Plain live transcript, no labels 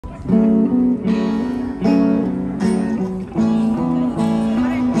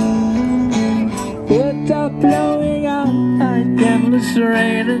restless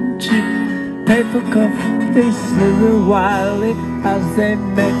rain and cheap paper cup, they slither wildly as they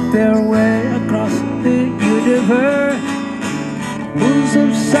make their way across the universe. Pools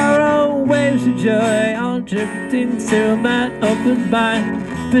of sorrow, waves of joy, all drifting through my open mind,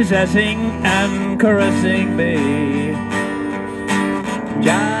 possessing and caressing me.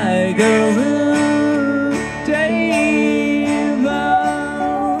 Jai-Guru Deva.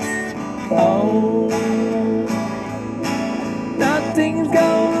 Oh, nothing's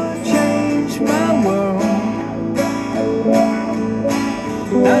gonna change my world.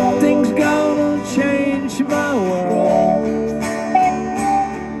 Nothing's gonna change my world.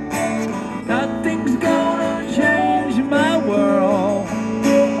 Nothing's gonna change my world.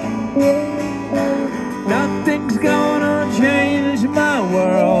 Nothing's gonna change my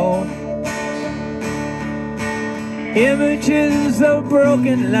world. Images of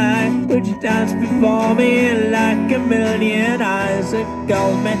broken light which dance before me like a million eyes that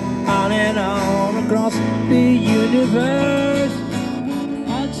go me on and on across the universe.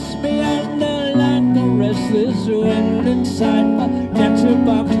 Hugs me under like a restless wind inside a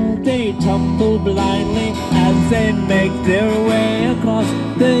letterbox. They tumble blindly as they make their way across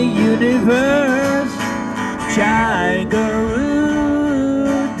the universe. Jai-Guru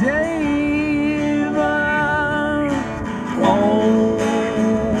Deva. Oh,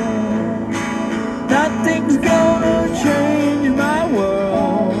 nothing's gonna change my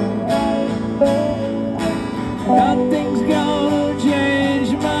world. Nothing's gonna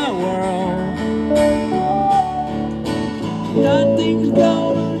change my world. Nothing's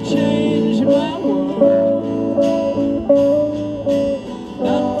gonna change my world.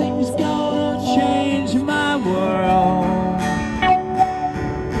 Nothing's gonna change my world.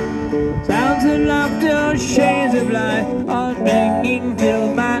 Sounds of laughter, shades of light are ringing till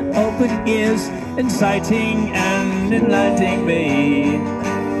my open ears, inciting and enlightening me.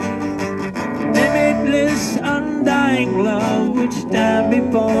 Limitless, undying love which stand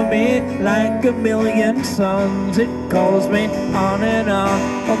before me like a million suns. It calls me on and on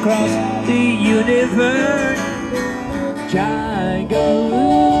across the universe.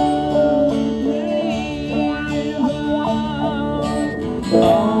 Jai-Guru Deva.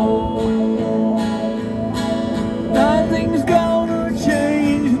 Oh, nothing's gonna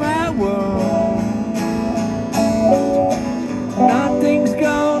change my world. Nothing's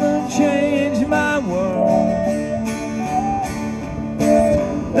gonna change my world.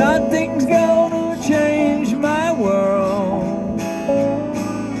 Nothing's gonna change my world.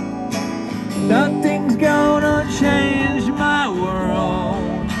 Nothing's gonna change my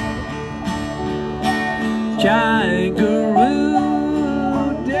world. Jai-Guru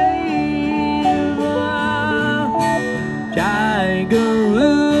Deva.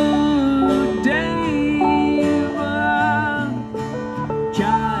 Jai-Guru Deva.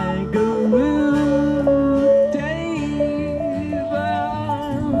 Jai-Guru Deva.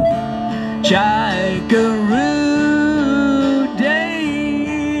 Jai-Guru Deva.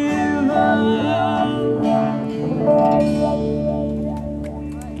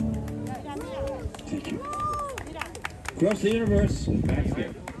 Thank you. Across the universe, back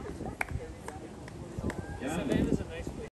again.